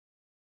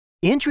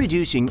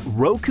Introducing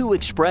Roku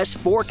Express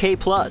 4K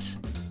Plus.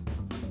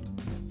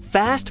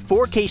 Fast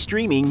 4K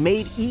streaming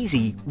made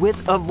easy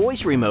with a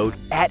voice remote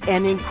at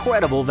an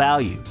incredible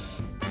value.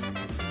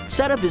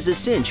 Setup is a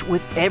cinch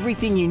with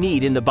everything you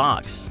need in the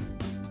box.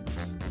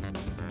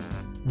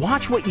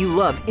 Watch what you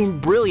love in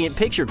brilliant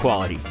picture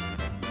quality.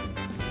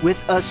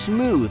 With a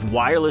smooth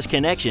wireless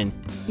connection,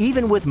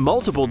 even with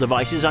multiple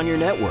devices on your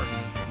network.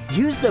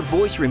 Use the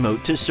voice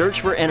remote to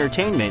search for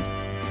entertainment,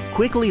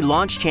 quickly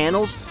launch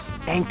channels,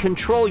 and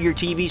control your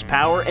TV's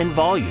power and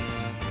volume.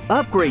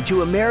 Upgrade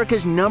to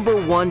America's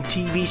 #1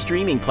 TV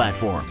streaming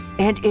platform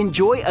and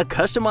enjoy a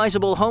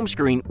customizable home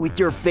screen with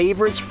your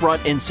favorites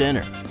front and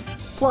center.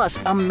 Plus,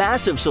 a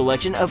massive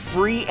selection of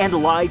free and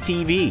live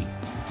TV.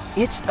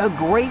 It's a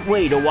great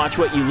way to watch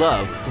what you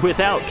love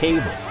without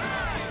cable.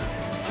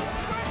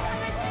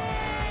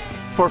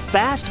 For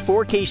fast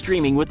 4K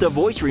streaming with the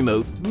voice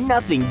remote,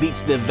 nothing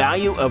beats the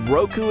value of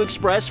Roku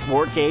Express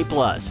 4K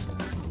Plus.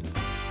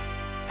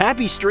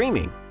 Happy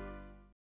streaming!